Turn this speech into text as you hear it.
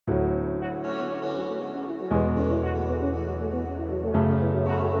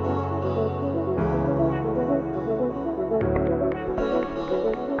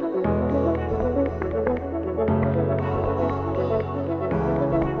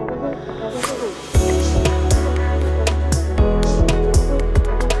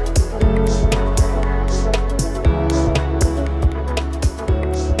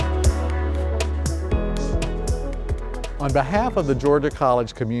On behalf of the Georgia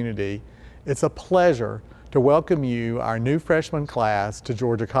College community, it's a pleasure to welcome you, our new freshman class, to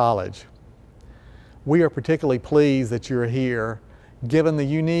Georgia College. We are particularly pleased that you're here, given the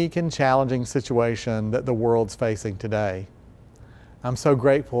unique and challenging situation that the world's facing today. I'm so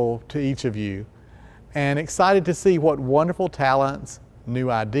grateful to each of you and excited to see what wonderful talents, new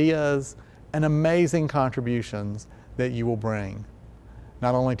ideas, and amazing contributions that you will bring,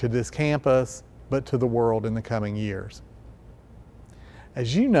 not only to this campus, but to the world in the coming years.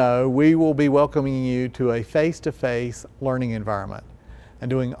 As you know, we will be welcoming you to a face-to-face learning environment and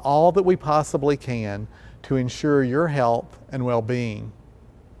doing all that we possibly can to ensure your health and well-being.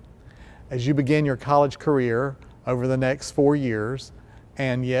 As you begin your college career over the next 4 years,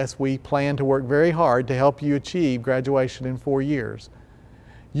 and yes, we plan to work very hard to help you achieve graduation in 4 years,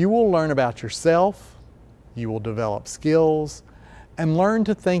 you will learn about yourself, you will develop skills, and learn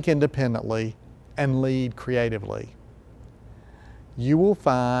to think independently and lead creatively. You will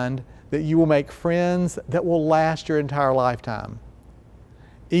find that you will make friends that will last your entire lifetime.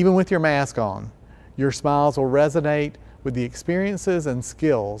 Even with your mask on, your smiles will resonate with the experiences and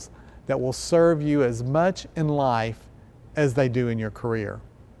skills that will serve you as much in life as they do in your career.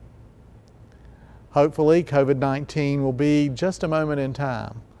 Hopefully, COVID-19 will be just a moment in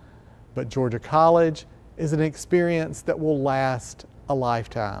time, but Georgia College is an experience that will last a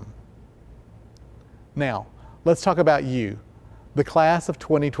lifetime. Now, let's talk about you, the class of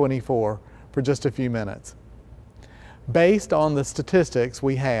 2024, for just a few minutes. Based on the statistics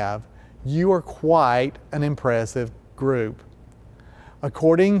we have, you are quite an impressive group.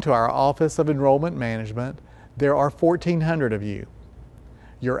 According to our Office of Enrollment Management, there are 1,400 of you.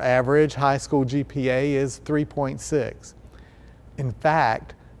 Your average high school GPA is 3.6. In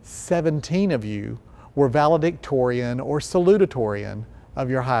fact, 17 of you were valedictorian or salutatorian of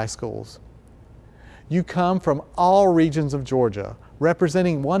your high schools. You come from all regions of Georgia,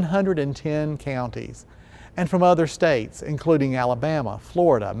 representing 110 counties, and from other states, including Alabama,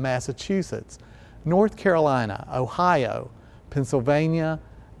 Florida, Massachusetts, North Carolina, Ohio, Pennsylvania,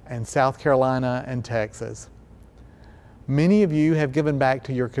 and South Carolina and Texas. Many of you have given back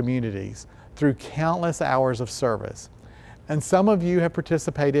to your communities through countless hours of service, and some of you have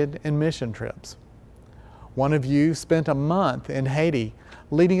participated in mission trips. One of you spent a month in Haiti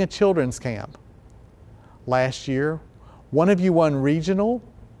leading a children's camp. Last year, one of you won regional,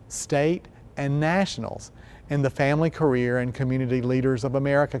 state, and nationals in the Family, Career, and Community Leaders of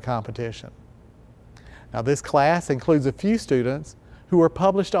America competition. Now, this class includes a few students who are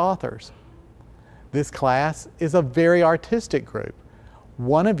published authors. This class is a very artistic group.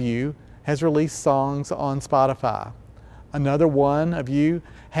 One of you has released songs on Spotify. Another one of you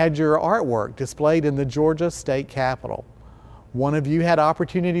had your artwork displayed in the Georgia State Capitol. One of you had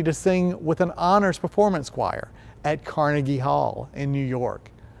opportunity to sing with an honors performance choir at Carnegie Hall in New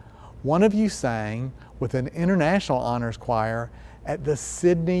York. One of you sang with an international honors choir at the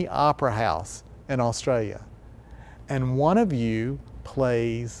Sydney Opera House in Australia. And one of you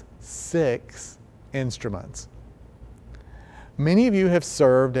plays 6 instruments. Many of you have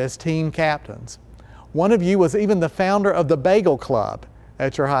served as team captains. One of you was even the founder of the Bagel Club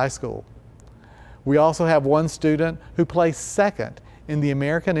at your high school. We also have one student who placed second in the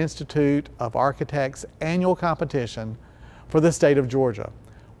American Institute of Architects annual competition for the state of Georgia,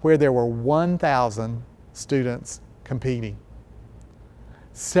 where there were 1,000 students competing.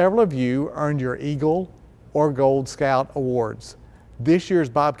 Several of you earned your Eagle or Gold Scout awards. This year's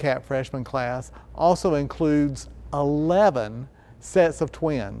Bobcat freshman class also includes 11 sets of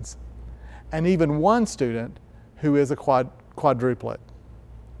twins, and even one student who is a quadruplet.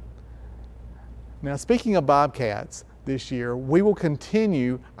 Now, speaking of Bobcats, this year we will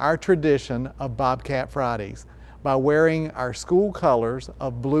continue our tradition of Bobcat Fridays by wearing our school colors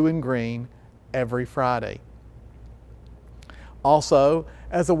of blue and green every Friday. Also,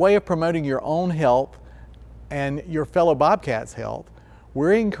 as a way of promoting your own health and your fellow Bobcats' health,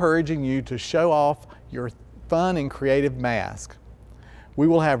 we're encouraging you to show off your fun and creative mask. We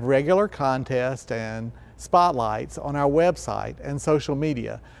will have regular contests and spotlights on our website and social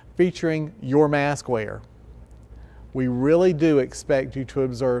media featuring your mask wear. We really do expect you to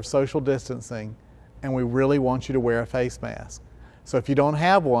observe social distancing, and we really want you to wear a face mask. So if you don't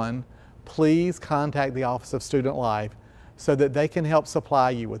have one, please contact the Office of Student Life so that they can help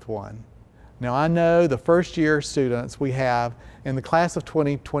supply you with one. Now, I know the first year students we have in the class of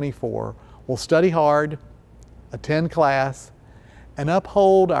 2024 will study hard, attend class, and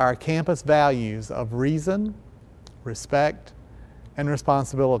uphold our campus values of reason, respect, and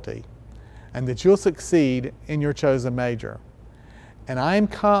responsibility, and that you'll succeed in your chosen major. And I am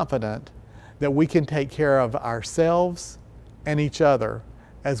confident that we can take care of ourselves and each other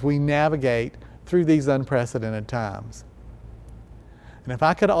as we navigate through these unprecedented times. And if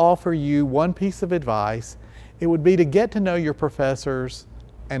I could offer you one piece of advice, it would be to get to know your professors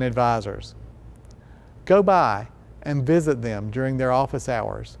and advisors. Go by and visit them during their office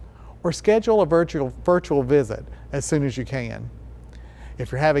hours, or schedule a virtual visit as soon as you can.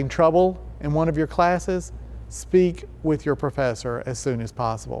 If you're having trouble in one of your classes, speak with your professor as soon as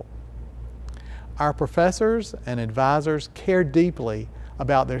possible. Our professors and advisors care deeply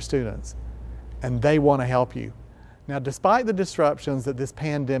about their students, and they want to help you. Now, despite the disruptions that this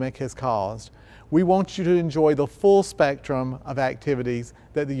pandemic has caused, we want you to enjoy the full spectrum of activities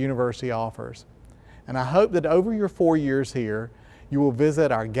that the university offers. And I hope that over your 4 years here, you will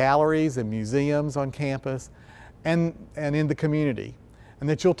visit our galleries and museums on campus and in the community, and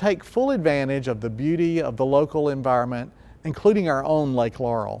that you'll take full advantage of the beauty of the local environment, including our own Lake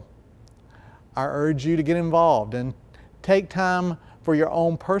Laurel. I urge you to get involved and take time for your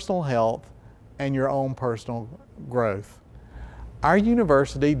own personal health and your own personal growth. Our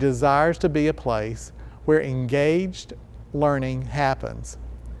university desires to be a place where engaged learning happens.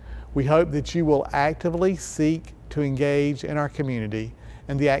 We hope that you will actively seek to engage in our community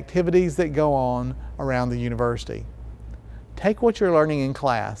and the activities that go on around the university. Take what you're learning in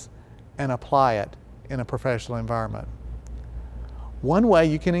class and apply it in a professional environment. One way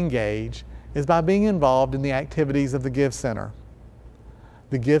you can engage is by being involved in the activities of the Give Center.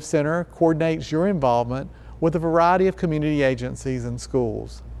 The Give Center coordinates your involvement with a variety of community agencies and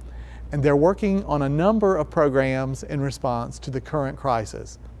schools, and they're working on a number of programs in response to the current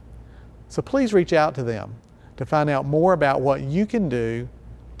crisis. So please reach out to them to find out more about what you can do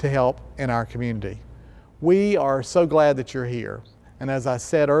to help in our community. We are so glad that you're here, and as I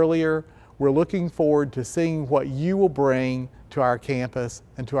said earlier, we're looking forward to seeing what you will bring to our campus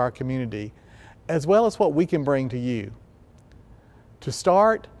and to our community, as well as what we can bring to you. To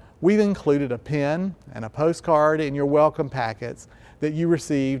start, we've included a pin and a postcard in your welcome packets that you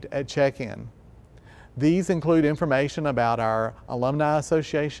received at check-in. These include information about our Alumni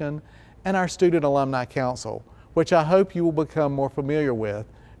Association and our Student Alumni Council, which I hope you will become more familiar with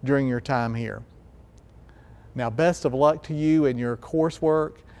during your time here. Now, best of luck to you in your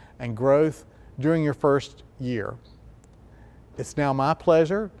coursework and growth during your first year. It's now my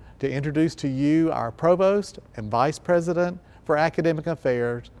pleasure to introduce to you our Provost and Vice President for Academic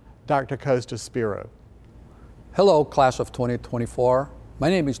Affairs, Dr. Costa Spiro. Hello, class of 2024. My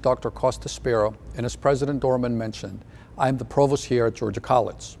name is Dr. Costa Spiro, and as President Dorman mentioned, I am the Provost here at Georgia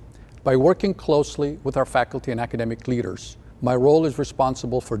College. By working closely with our faculty and academic leaders, my role is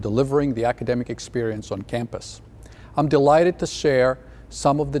responsible for delivering the academic experience on campus. I'm delighted to share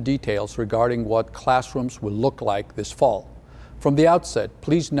some of the details regarding what classrooms will look like this fall. From the outset,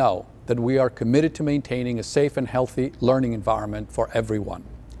 please know that we are committed to maintaining a safe and healthy learning environment for everyone.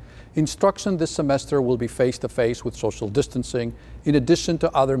 Instruction this semester will be face-to-face with social distancing, in addition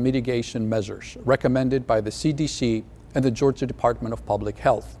to other mitigation measures recommended by the CDC and the Georgia Department of Public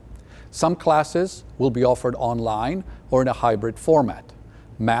Health. Some classes will be offered online or in a hybrid format.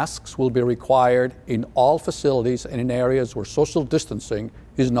 Masks will be required in all facilities and in areas where social distancing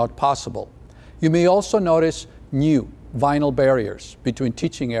is not possible. You may also notice new vinyl barriers between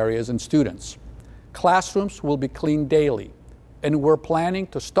teaching areas and students. Classrooms will be cleaned daily, and we're planning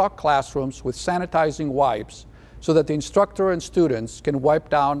to stock classrooms with sanitizing wipes so that the instructor and students can wipe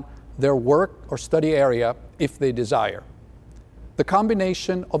down their work or study area if they desire. The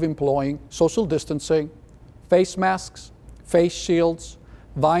combination of employing social distancing, face masks, face shields,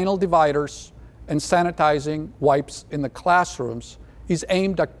 vinyl dividers, and sanitizing wipes in the classrooms is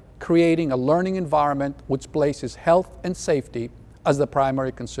aimed at creating a learning environment which places health and safety as the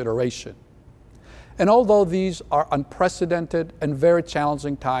primary consideration. And although these are unprecedented and very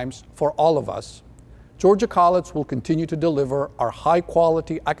challenging times for all of us, Georgia College will continue to deliver our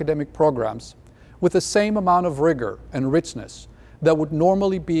high-quality academic programs with the same amount of rigor and richness that would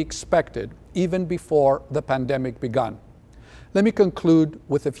normally be expected even before the pandemic began. Let me conclude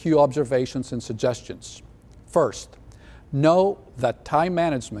with a few observations and suggestions. First, know that time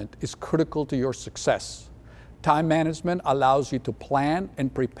management is critical to your success. Time management allows you to plan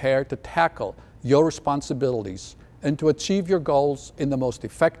and prepare to tackle your responsibilities and to achieve your goals in the most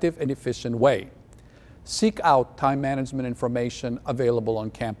effective and efficient way. Seek out time management information available on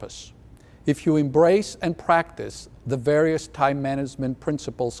campus. If you embrace and practice the various time management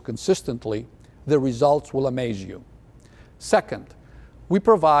principles consistently, the results will amaze you. Second, we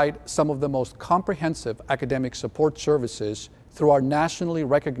provide some of the most comprehensive academic support services through our nationally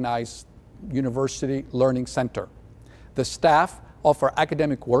recognized University Learning Center. The staff offer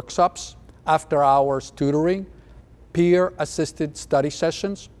academic workshops, after-hours tutoring, peer-assisted study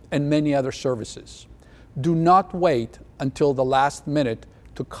sessions, and many other services. Do not wait until the last minute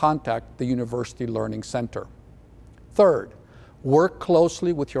to contact the University Learning Center. Third, work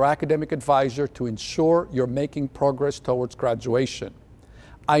closely with your academic advisor to ensure you're making progress towards graduation.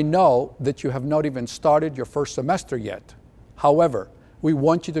 I know that you have not even started your first semester yet. However, we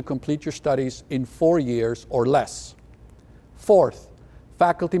want you to complete your studies in 4 years or less. Fourth,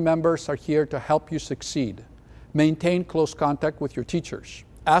 faculty members are here to help you succeed. Maintain close contact with your teachers.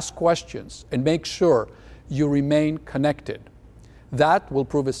 Ask questions and make sure you remain connected. That will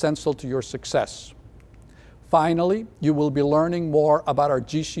prove essential to your success. Finally, you will be learning more about our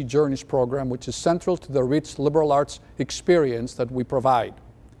GC Journeys program, which is central to the rich liberal arts experience that we provide.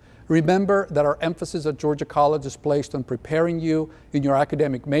 Remember that our emphasis at Georgia College is placed on preparing you in your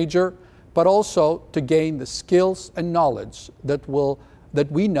academic major, but also to gain the skills and knowledge that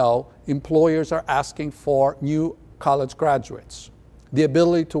we know employers are asking for new college graduates. The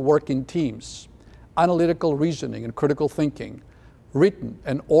ability to work in teams, analytical reasoning and critical thinking, written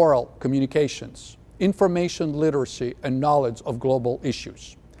and oral communications, information literacy, and knowledge of global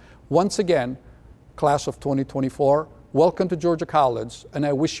issues. Once again, class of 2024, welcome to Georgia College, and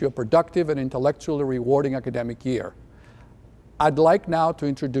I wish you a productive and intellectually rewarding academic year. I'd like now to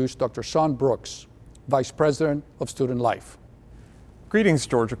introduce Dr. Sean Brooks, Vice President of Student Life. Greetings,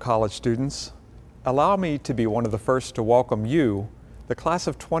 Georgia College students. Allow me to be one of the first to welcome you, the class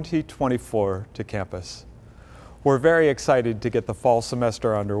of 2024, to campus. We're very excited to get the fall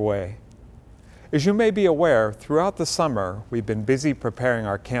semester underway. As you may be aware, throughout the summer, we've been busy preparing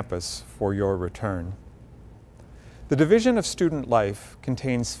our campus for your return. The Division of Student Life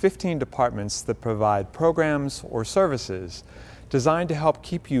contains 15 departments that provide programs or services designed to help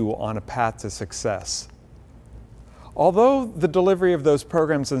keep you on a path to success. Although the delivery of those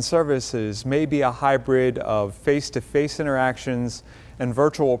programs and services may be a hybrid of face-to-face interactions and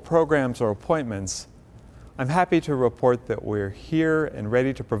virtual programs or appointments, I'm happy to report that we're here and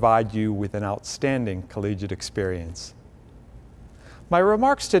ready to provide you with an outstanding collegiate experience. My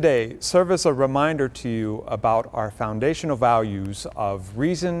remarks today serve as a reminder to you about our foundational values of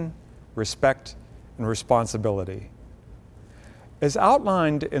reason, respect, and responsibility. As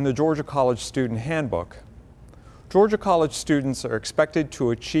outlined in the Georgia College Student Handbook, Georgia College students are expected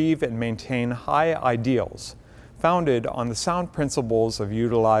to achieve and maintain high ideals founded on the sound principles of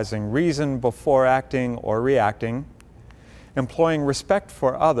utilizing reason before acting or reacting, employing respect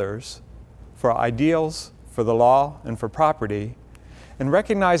for others, for ideals, for the law, and for property, and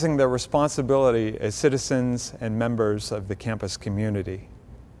recognizing their responsibility as citizens and members of the campus community.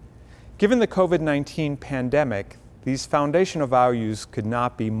 Given the COVID-19 pandemic, these foundational values could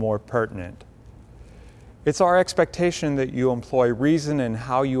not be more pertinent. It's our expectation that you employ reason in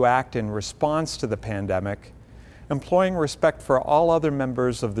how you act in response to the pandemic, employing respect for all other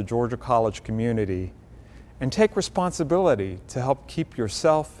members of the Georgia College community, and take responsibility to help keep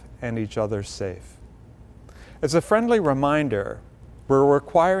yourself and each other safe. As a friendly reminder, we're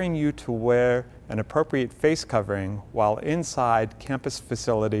requiring you to wear an appropriate face covering while inside campus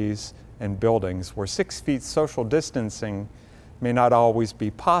facilities and buildings where 6 feet social distancing may not always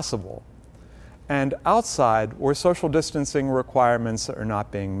be possible, and outside where social distancing requirements are not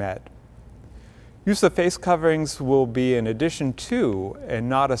being met. Use of face coverings will be in addition to and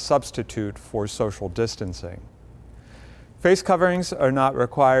not a substitute for social distancing. Face coverings are not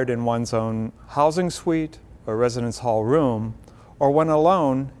required in one's own housing suite or residence hall room, or when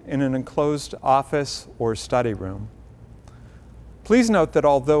alone in an enclosed office or study room. Please note that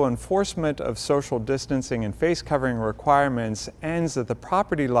although enforcement of social distancing and face covering requirements ends at the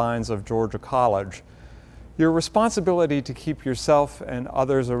property lines of Georgia College, your responsibility to keep yourself and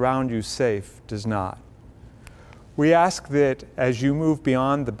others around you safe does not. We ask that as you move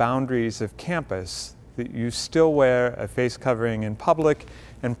beyond the boundaries of campus, that you still wear a face covering in public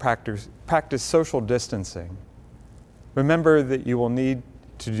and practice social distancing. Remember that you will need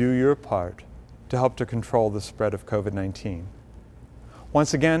to do your part to help to control the spread of COVID-19.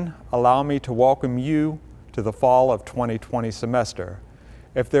 Once again, allow me to welcome you to the fall of 2020 semester.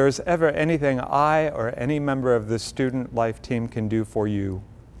 If there is ever anything I or any member of the Student Life team can do for you,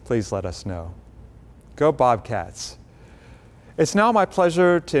 please let us know. Go Bobcats! It's now my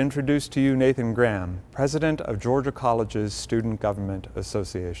pleasure to introduce to you Nathan Graham, President of Georgia College's Student Government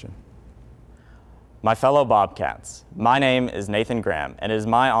Association. My fellow Bobcats, my name is Nathan Graham, and it is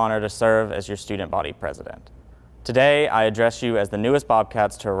my honor to serve as your student body president. Today, I address you as the newest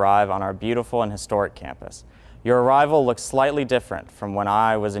Bobcats to arrive on our beautiful and historic campus. Your arrival looks slightly different from when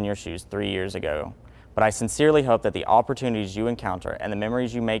I was in your shoes 3 years ago, but I sincerely hope that the opportunities you encounter and the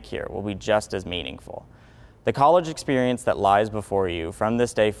memories you make here will be just as meaningful. The college experience that lies before you from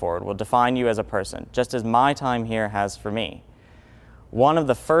this day forward will define you as a person, just as my time here has for me. One of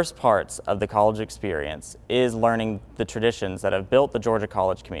the first parts of the college experience is learning the traditions that have built the Georgia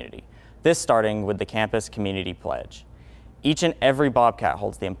College community, this starting with the Campus Community Pledge. Each and every Bobcat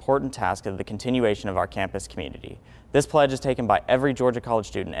holds the important task of the continuation of our campus community. This pledge is taken by every Georgia College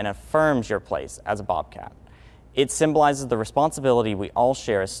student and affirms your place as a Bobcat. It symbolizes the responsibility we all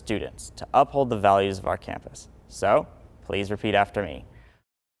share as students to uphold the values of our campus. So, please repeat after me.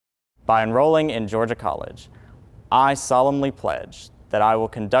 By enrolling in Georgia College, I solemnly pledge that I will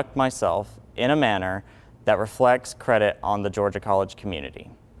conduct myself in a manner that reflects credit on the Georgia College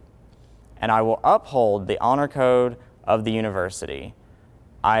community. And I will uphold the honor code of the university.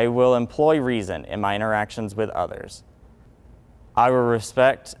 I will employ reason in my interactions with others. I will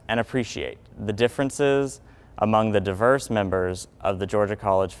respect and appreciate the differences among the diverse members of the Georgia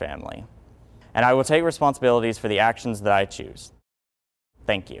College family. And I will take responsibilities for the actions that I choose.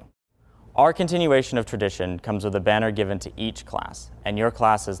 Thank you. Our continuation of tradition comes with a banner given to each class, and your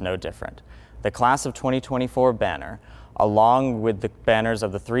class is no different. The Class of 2024 banner, along with the banners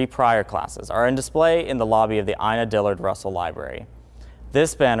of the 3 prior classes, are in display in the lobby of the Ina Dillard Russell Library.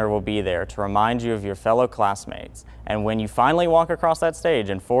 This banner will be there to remind you of your fellow classmates, and when you finally walk across that stage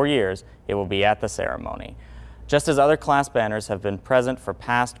in 4 years, it will be at the ceremony. Just as other class banners have been present for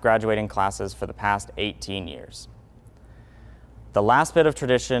past graduating classes for the past 18 years. The last bit of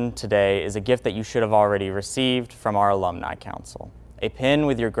tradition today is a gift that you should have already received from our Alumni Council, a pin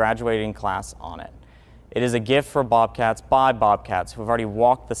with your graduating class on it. It is a gift for Bobcats by Bobcats who have already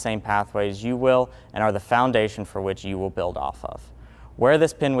walked the same pathways you will and are the foundation for which you will build off of. Wear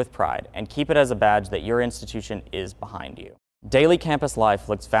this pin with pride and keep it as a badge that your institution is behind you. Daily campus life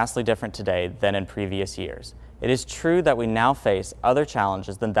looks vastly different today than in previous years. It is true that we now face other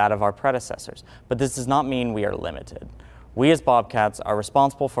challenges than that of our predecessors, but this does not mean we are limited. We as Bobcats are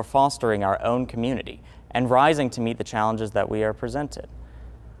responsible for fostering our own community and rising to meet the challenges that we are presented.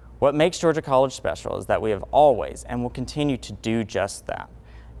 What makes Georgia College special is that we have always and will continue to do just that.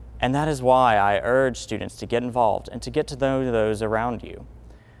 And that is why I urge students to get involved and to get to know those around you.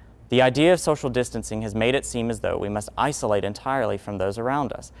 The idea of social distancing has made it seem as though we must isolate entirely from those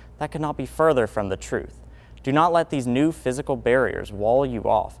around us. That could not be further from the truth. Do not let these new physical barriers wall you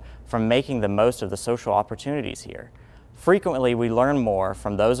off from making the most of the social opportunities here. Frequently, we learn more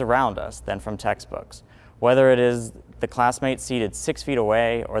from those around us than from textbooks, whether it is the classmate seated 6 feet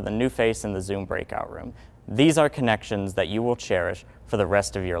away or the new face in the Zoom breakout room. These are connections that you will cherish for the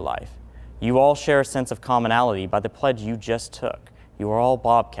rest of your life. You all share a sense of commonality by the pledge you just took. You are all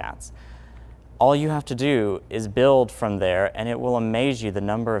Bobcats. All you have to do is build from there, and it will amaze you the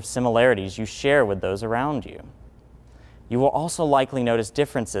number of similarities you share with those around you. You will also likely notice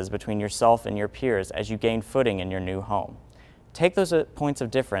differences between yourself and your peers as you gain footing in your new home. Take those points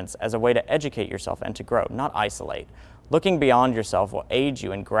of difference as a way to educate yourself and to grow, not isolate. Looking beyond yourself will aid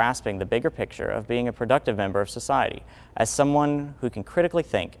you in grasping the bigger picture of being a productive member of society, as someone who can critically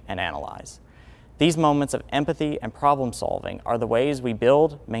think and analyze. These moments of empathy and problem solving are the ways we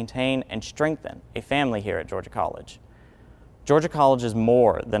build, maintain, and strengthen a family here at Georgia College. Georgia College is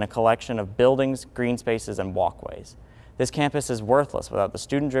more than a collection of buildings, green spaces, and walkways. This campus is worthless without the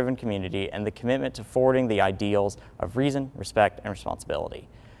student-driven community and the commitment to forwarding the ideals of reason, respect, and responsibility.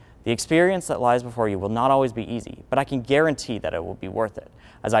 The experience that lies before you will not always be easy, but I can guarantee that it will be worth it,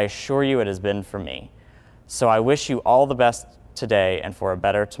 as I assure you it has been for me. So I wish you all the best today and for a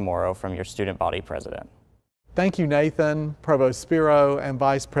better tomorrow from your student body president. Thank you, Nathan, Provost Spiro, and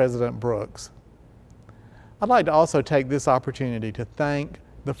Vice President Brooks. I'd like to also take this opportunity to thank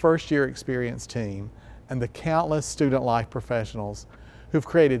the first-year experience team and the countless student life professionals who've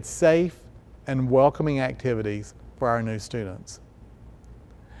created safe and welcoming activities for our new students.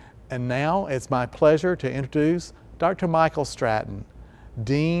 And now it's my pleasure to introduce Dr. Michael Stratton,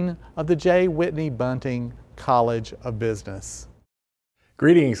 Dean of the J. Whitney Bunting College of Business.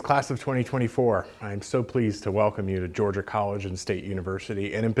 Greetings, class of 2024. I'm so pleased to welcome you to Georgia College and State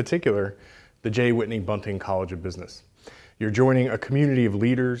University, and in particular, the J. Whitney Bunting College of Business. You're joining a community of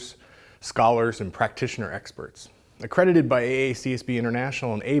leaders, scholars, and practitioner experts. Accredited by AACSB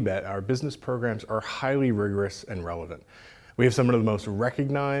International and ABET, our business programs are highly rigorous and relevant. We have some of the most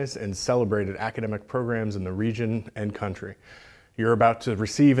recognized and celebrated academic programs in the region and country. You're about to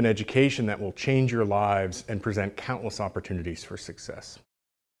receive an education that will change your lives and present countless opportunities for success.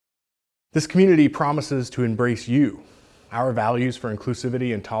 This community promises to embrace you. Our values for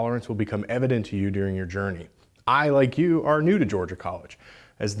inclusivity and tolerance will become evident to you during your journey. I, like you, are new to Georgia College.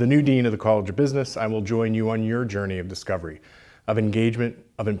 As the new Dean of the College of Business, I will join you on your journey of discovery, of engagement,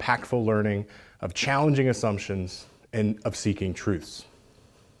 of impactful learning, of challenging assumptions, and of seeking truths.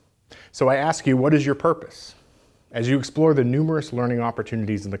 So I ask you, what is your purpose? As you explore the numerous learning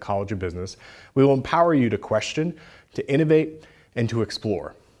opportunities in the College of Business, we will empower you to question, to innovate, and to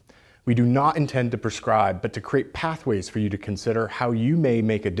explore. We do not intend to prescribe, but to create pathways for you to consider how you may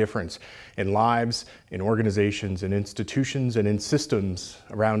make a difference in lives, in organizations, in institutions, and in systems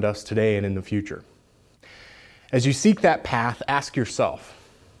around us today and in the future. As you seek that path, ask yourself,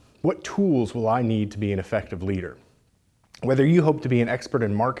 what tools will I need to be an effective leader? Whether you hope to be an expert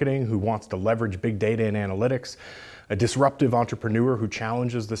in marketing who wants to leverage big data and analytics, a disruptive entrepreneur who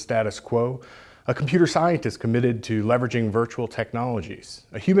challenges the status quo, a computer scientist committed to leveraging virtual technologies,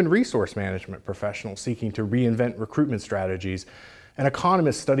 a human resource management professional seeking to reinvent recruitment strategies, an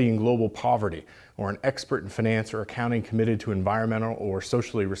economist studying global poverty, or an expert in finance or accounting committed to environmental or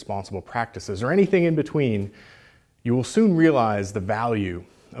socially responsible practices, or anything in between, you will soon realize the value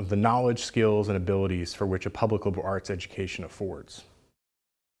of the knowledge, skills, and abilities for which a public liberal arts education affords.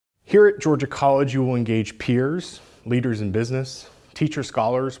 Here at Georgia College, you will engage peers, leaders in business, teacher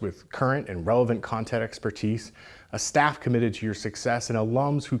scholars with current and relevant content expertise, a staff committed to your success, and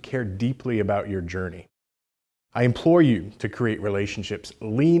alums who care deeply about your journey. I implore you to create relationships,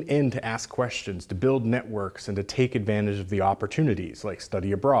 lean in to ask questions, to build networks, and to take advantage of the opportunities like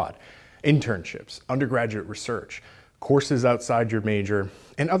study abroad, internships, undergraduate research, courses outside your major,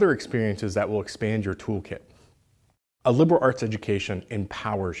 and other experiences that will expand your toolkit. A liberal arts education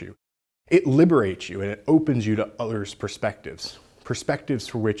empowers you. It liberates you and it opens you to others' perspectives, perspectives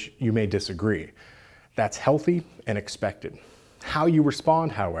for which you may disagree. That's healthy and expected. How you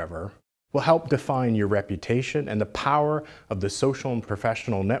respond, however, will help define your reputation and the power of the social and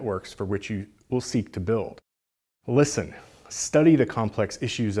professional networks for which you will seek to build. Listen. Study the complex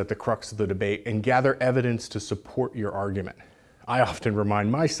issues at the crux of the debate and gather evidence to support your argument. I often remind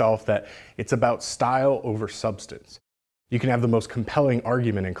myself that it's about style over substance. You can have the most compelling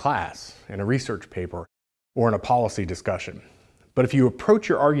argument in class, in a research paper, or in a policy discussion. But if you approach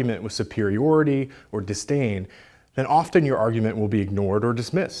your argument with superiority or disdain, then often your argument will be ignored or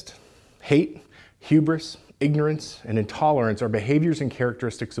dismissed. Hate, hubris, ignorance, and intolerance are behaviors and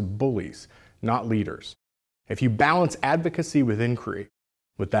characteristics of bullies, not leaders. If you balance advocacy with inquiry,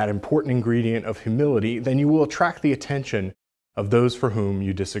 with that important ingredient of humility, then you will attract the attention of those for whom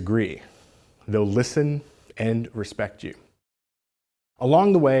you disagree. They'll listen and respect you.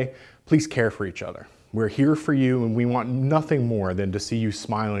 Along the way, please care for each other. We're here for you, and we want nothing more than to see you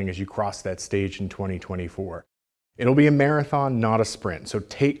smiling as you cross that stage in 2024. It'll be a marathon, not a sprint, so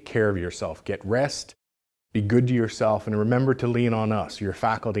take care of yourself. Get rest. Be good to yourself, and remember to lean on us, your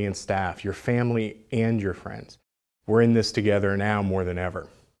faculty and staff, your family, and your friends. We're in this together now more than ever.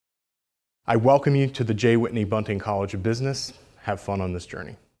 I welcome you to the J. Whitney Bunting College of Business. Have fun on this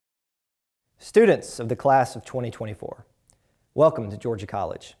journey. Students of the class of 2024, welcome to Georgia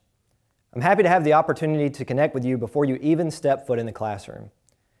College. I'm happy to have the opportunity to connect with you before you even step foot in the classroom.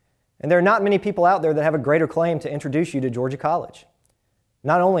 And there are not many people out there that have a greater claim to introduce you to Georgia College.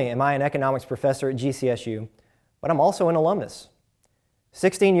 Not only am I an economics professor at GCSU, but I'm also an alumnus.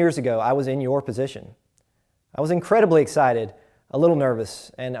 16 years ago, I was in your position. I was incredibly excited, a little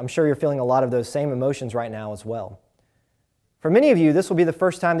nervous, and I'm sure you're feeling a lot of those same emotions right now as well. For many of you, this will be the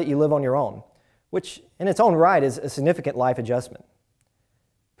first time that you live on your own, which in its own right is a significant life adjustment.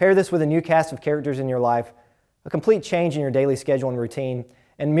 Pair this with a new cast of characters in your life, a complete change in your daily schedule and routine,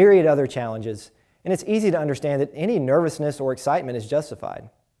 and myriad other challenges, and it's easy to understand that any nervousness or excitement is justified.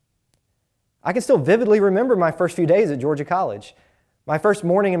 I can still vividly remember my first few days at Georgia College. My first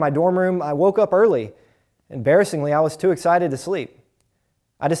morning in my dorm room, I woke up early. Embarrassingly, I was too excited to sleep.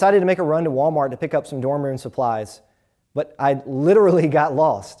 I decided to make a run to Walmart to pick up some dorm room supplies, but I literally got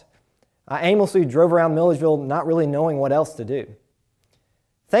lost. I aimlessly drove around Milledgeville, not really knowing what else to do.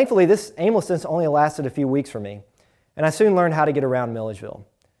 Thankfully, this aimlessness only lasted a few weeks for me, and I soon learned how to get around Milledgeville,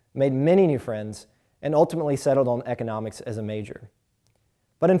 made many new friends, and ultimately settled on economics as a major.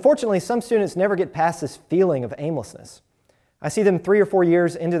 But unfortunately, some students never get past this feeling of aimlessness. I see them 3 or 4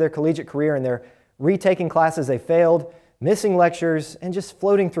 years into their collegiate career and they're retaking classes they failed, missing lectures, and just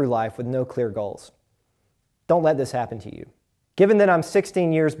floating through life with no clear goals. Don't let this happen to you. Given that I'm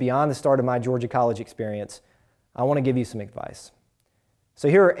 16 years beyond the start of my Georgia College experience, I want to give you some advice. So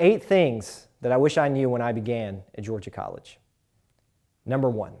here are 8 things that I wish I knew when I began at Georgia College. Number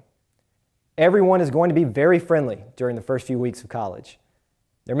 1, everyone is going to be very friendly during the first few weeks of college.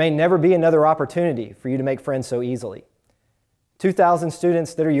 There may never be another opportunity for you to make friends so easily. 2,000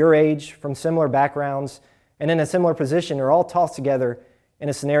 students that are your age, from similar backgrounds, and in a similar position are all tossed together in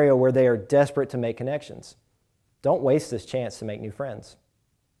a scenario where they are desperate to make connections. Don't waste this chance to make new friends.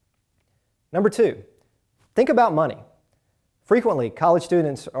 Number 2, think about money. Frequently, college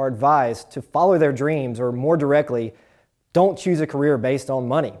students are advised to follow their dreams, or more directly, don't choose a career based on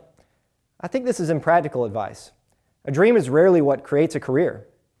money. I think this is impractical advice. A dream is rarely what creates a career.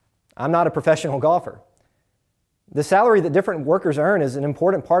 I'm not a professional golfer. The salary that different workers earn is an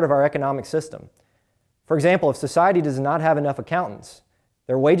important part of our economic system. For example, if society does not have enough accountants,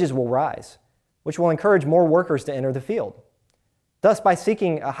 their wages will rise, which will encourage more workers to enter the field. Thus, by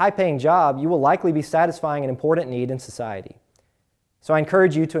seeking a high-paying job, you will likely be satisfying an important need in society. So I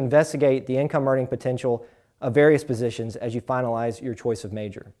encourage you to investigate the income-earning potential of various positions as you finalize your choice of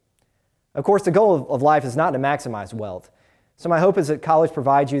major. Of course, the goal of life is not to maximize wealth. So my hope is that college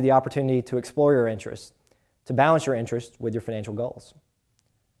provides you the opportunity to explore your interests, to balance your interests with your financial goals.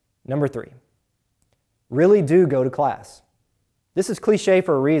 Number 3, really do go to class. This is cliche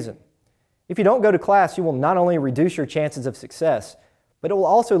for a reason. If you don't go to class, you will not only reduce your chances of success, but it will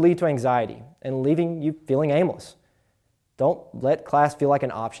also lead to anxiety and leaving you feeling aimless. Don't let class feel like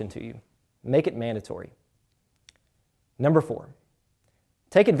an option to you. Make it mandatory. Number 4,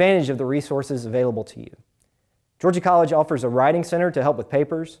 take advantage of the resources available to you. Georgia College offers a writing center to help with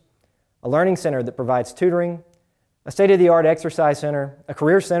papers, a learning center that provides tutoring, a state-of-the-art exercise center, a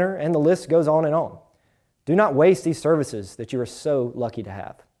career center, and the list goes on and on. Do not waste these services that you are so lucky to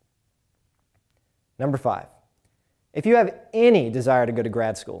have. Number 5, if you have any desire to go to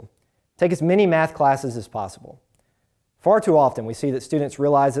grad school, take as many math classes as possible. Far too often we see that students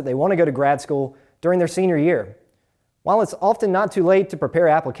realize that they want to go to grad school during their senior year. While it's often not too late to prepare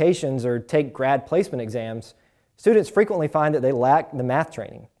applications or take grad placement exams, students frequently find that they lack the math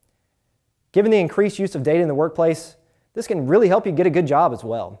training. Given the increased use of data in the workplace, this can really help you get a good job as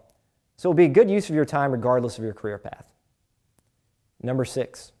well. So it will be a good use of your time regardless of your career path. Number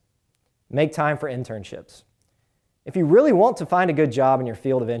 6, make time for internships. If you really want to find a good job in your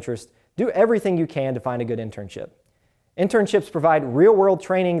field of interest, do everything you can to find a good internship. Internships provide real-world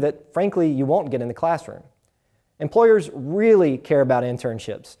training that, frankly, you won't get in the classroom. Employers really care about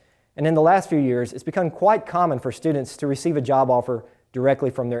internships, and in the last few years, it's become quite common for students to receive a job offer directly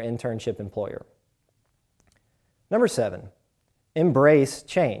from their internship employer. Number 7, embrace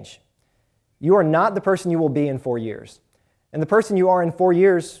change. You are not the person you will be in 4 years, and the person you are in 4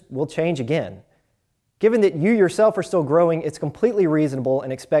 years will change again. Given that you yourself are still growing, it's completely reasonable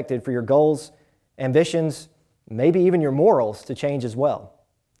and expected for your goals, ambitions, maybe even your morals to change as well.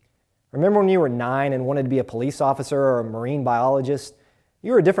 Remember when you were 9 and wanted to be a police officer or a marine biologist?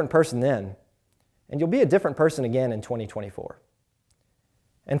 You were a different person then, and you'll be a different person again in 2024.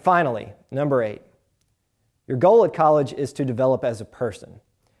 And finally, number 8, your goal at college is to develop as a person.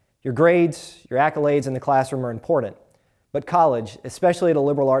 Your grades, your accolades in the classroom are important, but college, especially at a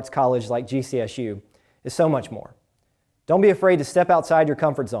liberal arts college like GCSU, is so much more. Don't be afraid to step outside your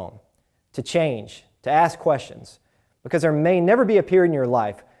comfort zone, to change, to ask questions, because there may never be a period in your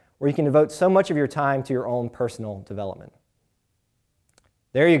life where you can devote so much of your time to your own personal development.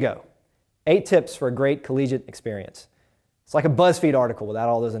 There you go. 8 tips for a great collegiate experience. It's like a BuzzFeed article without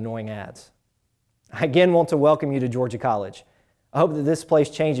all those annoying ads. I again want to welcome you to Georgia College. I hope that this place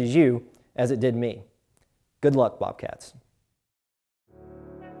changes you as it did me. Good luck, Bobcats.